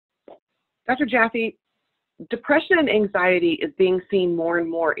Dr. Jaffe, depression and anxiety is being seen more and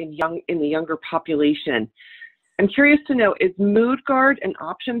more in the younger population. I'm curious to know, is Mood Guard an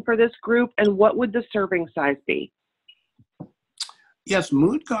option for this group, and what would the serving size be? Yes,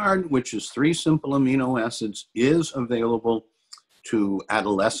 Mood Guard, which is 3 simple amino acids, is available to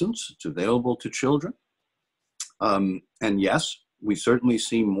adolescents. It's available to children. And yes, we certainly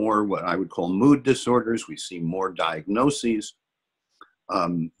see more what I would call mood disorders. We see more diagnoses.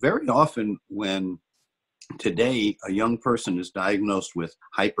 Very often when today a young person is diagnosed with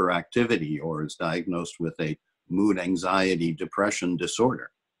hyperactivity or is diagnosed with a mood, anxiety, depression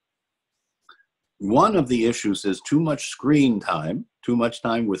disorder, one of the issues is too much screen time, too much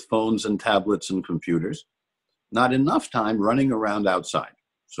time with phones and tablets and computers, not enough time running around outside.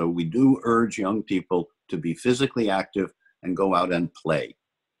 So we do urge young people to be physically active and go out and play.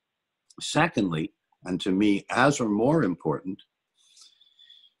 Secondly, and to me as or more important,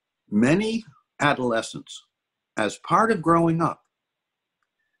 many adolescents, as part of growing up,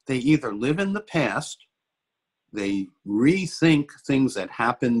 they either live in the past, they rethink things that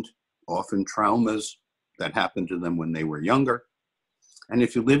happened, often traumas that happened to them when they were younger. And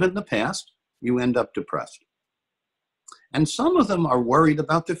if you live in the past, you end up depressed. And some of them are worried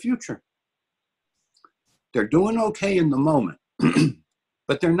about the future. They're doing okay in the moment,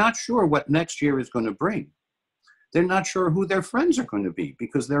 but they're not sure what next year is going to bring. They're not sure who their friends are going to be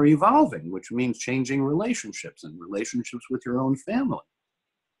because they're evolving, which means changing relationships and relationships with your own family.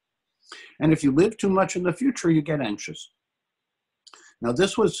 And if you live too much in the future, you get anxious. Now,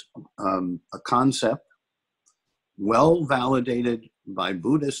 this was a concept well validated by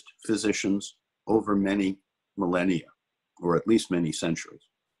Buddhist physicians over many millennia, or at least many centuries.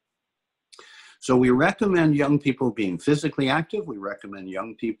 So we recommend young people being physically active. We recommend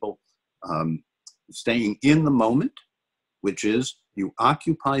young people staying in the moment, which is you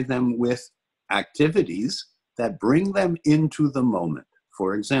occupy them with activities that bring them into the moment.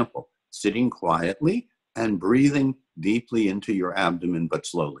 For example, sitting quietly and breathing deeply into your abdomen, but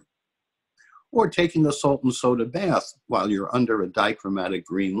slowly. Or taking a salt and soda bath while you're under a dichromatic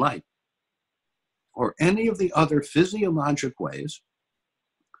green light. Or any of the other physiologic ways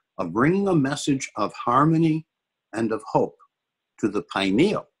of bringing a message of harmony and of hope to the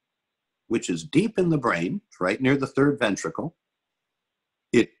pineal, which is deep in the brain, it's right near the 3rd ventricle.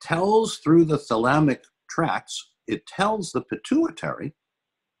 It tells through the thalamic tracts, it tells the pituitary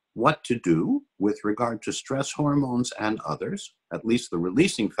what to do with regard to stress hormones and others, at least the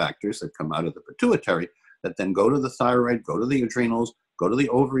releasing factors that come out of the pituitary, that then go to the thyroid, go to the adrenals, go to the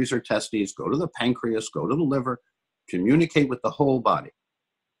ovaries or testes, go to the pancreas, go to the liver, communicate with the whole body.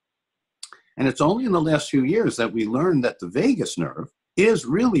 And it's only in the last few years that we learned that the vagus nerve is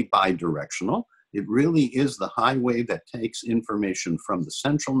really bidirectional. It really is the highway that takes information from the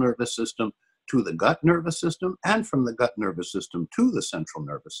central nervous system to the gut nervous system, and from the gut nervous system to the central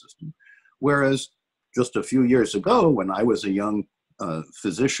nervous system. Whereas just a few years ago, when I was a young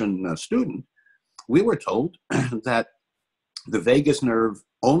physician student, we were told that the vagus nerve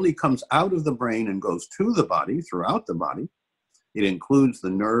only comes out of the brain and goes to the body, throughout the body. It includes the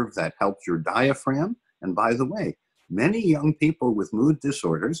nerve that helps your diaphragm. And by the way, many young people with mood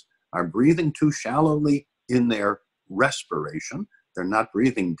disorders are breathing too shallowly in their respiration. They're not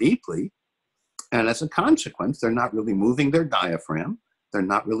breathing deeply. And as a consequence, they're not really moving their diaphragm. They're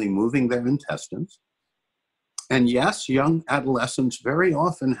not really moving their intestines. And yes, young adolescents very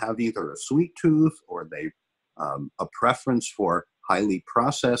often have either a sweet tooth or they a preference for highly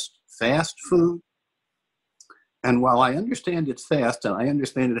processed fast food. And while I understand it's fast and I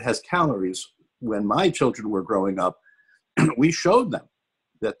understand it has calories, when my children were growing up, we showed them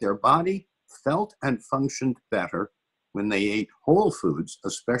that their body felt and functioned better when they ate whole foods,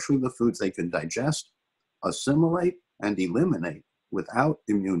 especially the foods they could digest, assimilate, and eliminate without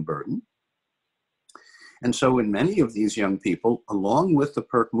immune burden. And so in many of these young people, along with the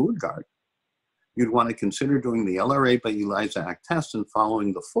PERQUE Mood Guard, you'd want to consider doing the LRA by ELISA ACT test and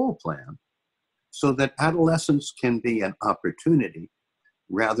following the full plan so that adolescence can be an opportunity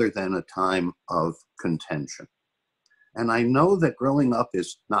rather than a time of contention. And I know that growing up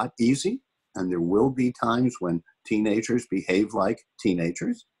is not easy, and there will be times when teenagers behave like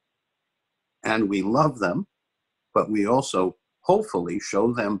teenagers, and we love them, but we also hopefully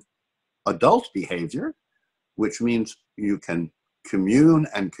show them adult behavior, which means you can commune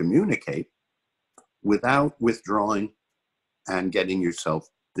and communicate without withdrawing and getting yourself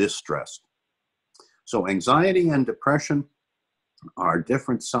distressed. So anxiety and depression are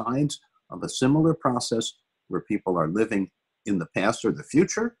different sides of a similar process where people are living in the past or the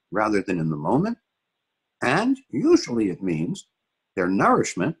future rather than in the moment. And usually it means Their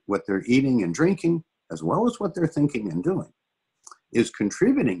nourishment, what they're eating and drinking, as well as what they're thinking and doing, is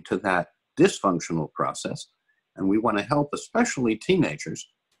contributing to that dysfunctional process. And we want to help especially teenagers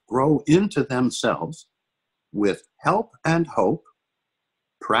grow into themselves with help and hope,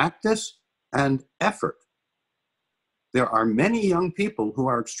 practice and effort. There are many young people who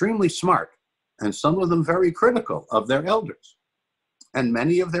are extremely smart, and some of them very critical of their elders. And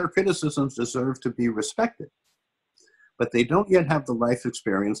many of their criticisms deserve to be respected. But they don't yet have the life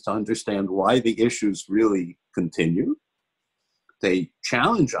experience to understand why the issues really continue. They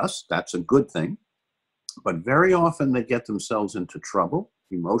challenge us, that's a good thing, but very often they get themselves into trouble,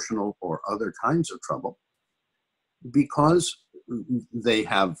 emotional or other kinds of trouble, because they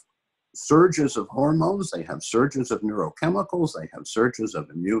have surges of hormones, they have surges of neurochemicals, they have surges of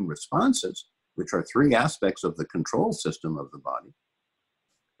immune responses, which are three aspects of the control system of the body,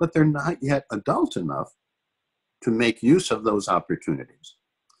 but they're not yet adult enough to make use of those opportunities.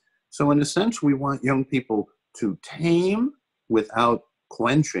 So in a sense, we want young people to tame without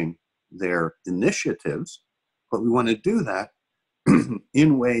quenching their initiatives, but we want to do that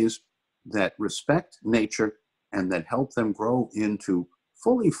in ways that respect nature and that help them grow into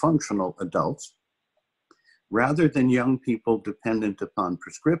fully functional adults, rather than young people dependent upon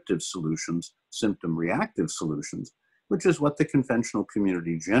prescriptive solutions, symptom-reactive solutions, which is what the conventional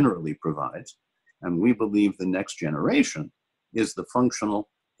community generally provides. And we believe the next generation is the functional,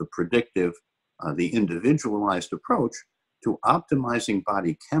 the predictive, the individualized approach to optimizing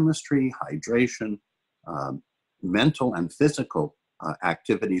body chemistry, hydration, mental and physical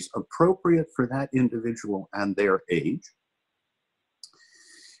activities appropriate for that individual and their age.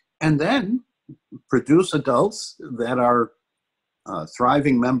 And then produce adults that are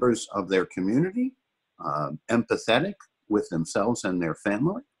thriving members of their community, empathetic with themselves and their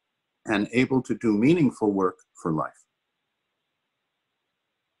family, and able to do meaningful work for life.